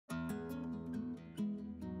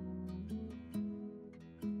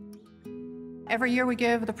Every year we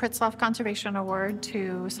give the Pritzlaf Conservation Award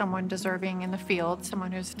to someone deserving in the field,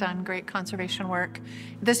 someone who's done great conservation work.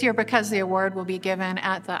 This year, because the award will be given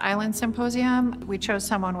at the Island Symposium, we chose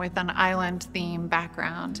someone with an island theme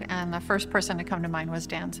background, and the first person to come to mind was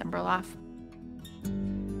Dan Simberloff.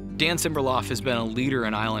 Dan Simberloff has been a leader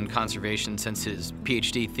in island conservation since his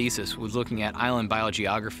PhD thesis was looking at island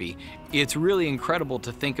biogeography. It's really incredible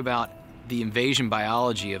to think about the invasion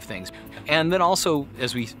biology of things. And then also,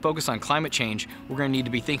 as we focus on climate change, we're going to need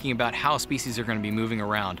to be thinking about how species are going to be moving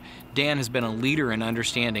around. Dan has been a leader in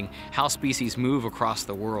understanding how species move across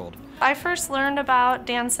the world. I first learned about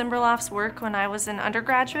Dan Simberloff's work when I was an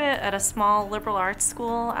undergraduate at a small liberal arts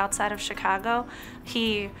school outside of Chicago.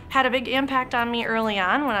 He had a big impact on me early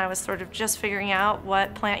on when I was sort of just figuring out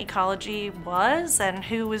what plant ecology was and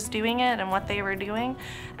who was doing it and what they were doing.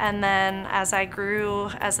 And then as I grew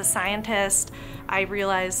as a scientist, I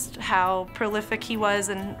realized how prolific he was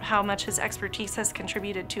and how much his expertise has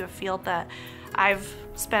contributed to a field that I've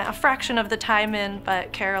spent a fraction of the time in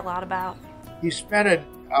but care a lot about. He spent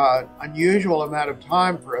an unusual amount of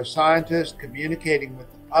time for a scientist communicating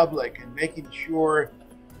with the public and making sure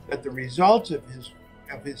that the results of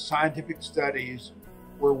his scientific studies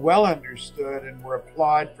were well understood and were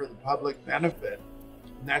applied for the public benefit.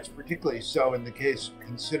 And that's particularly so in the case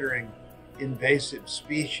considering invasive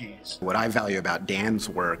species. What I value about Dan's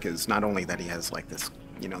work is not only that he has like this,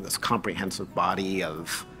 this comprehensive body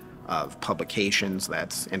of publications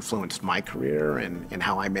that's influenced my career and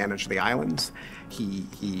how I manage the islands.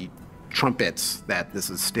 He trumpets that this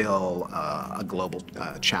is still a global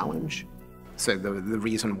challenge. So the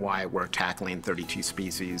reason why we're tackling 32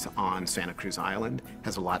 species on Santa Cruz Island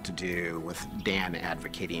has a lot to do with Dan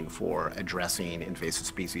advocating for addressing invasive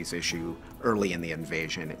species issue early in the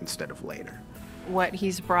invasion instead of later. What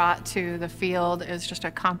he's brought to the field is just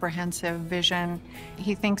a comprehensive vision.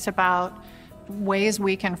 He thinks about ways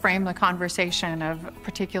we can frame the conversation of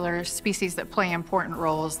particular species that play important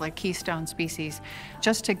roles, like keystone species,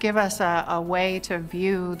 just to give us a way to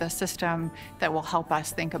view the system that will help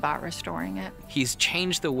us think about restoring it. He's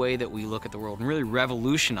changed the way that we look at the world and really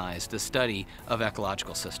revolutionized the study of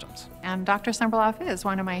ecological systems. And Dr. Simberloff is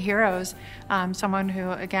one of my heroes, someone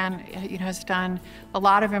who, again, has done a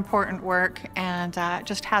lot of important work and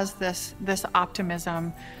just has this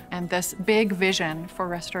optimism and this big vision for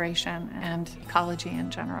restoration and ecology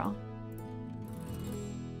in general.